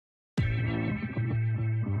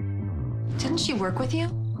Didn't she work with you?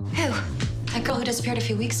 Who? That girl who disappeared a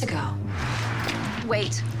few weeks ago.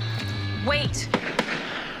 Wait. Wait!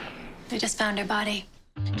 We just found her body.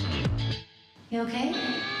 You okay?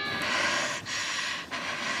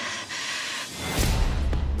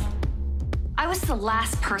 I was the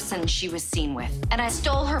last person she was seen with, and I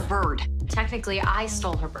stole her bird. Technically, I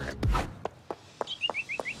stole her bird.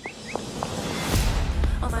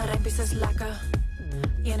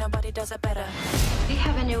 Nobody does it better. We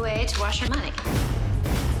have a new way to wash our money.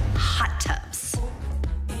 Hot tubs.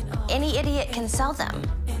 Any idiot can sell them.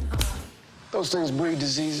 Those things breed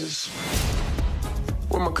diseases.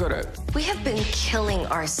 Where my cut at? We have been killing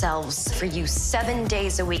ourselves for you 7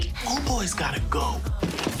 days a week. Old boy's gotta go.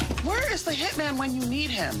 Where is the hitman when you need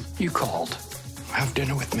him? You called. Have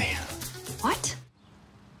dinner with me. What?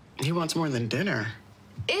 He wants more than dinner.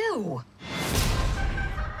 Ew!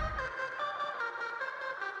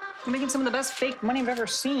 You're making some of the best fake money I've ever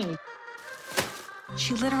seen.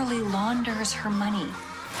 She literally launders her money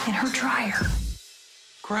in her dryer.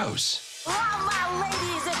 Gross. All my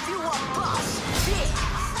ladies, if you a boss bitch,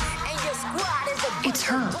 and your squad is a It's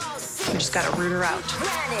her. We just gotta root her out.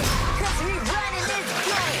 running, 'cause we running this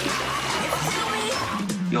game. You feel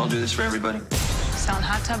me? You all do this for everybody? Selling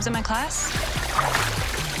hot tubs in my class?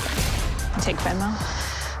 You take Venmo?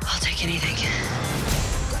 I'll take anything.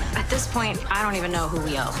 At this point, I don't even know who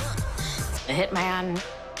we owe. The hitman,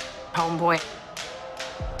 homeboy.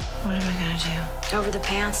 What am I gonna do? Over the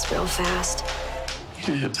pants real fast.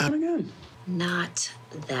 You hit that again. Not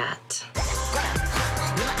that.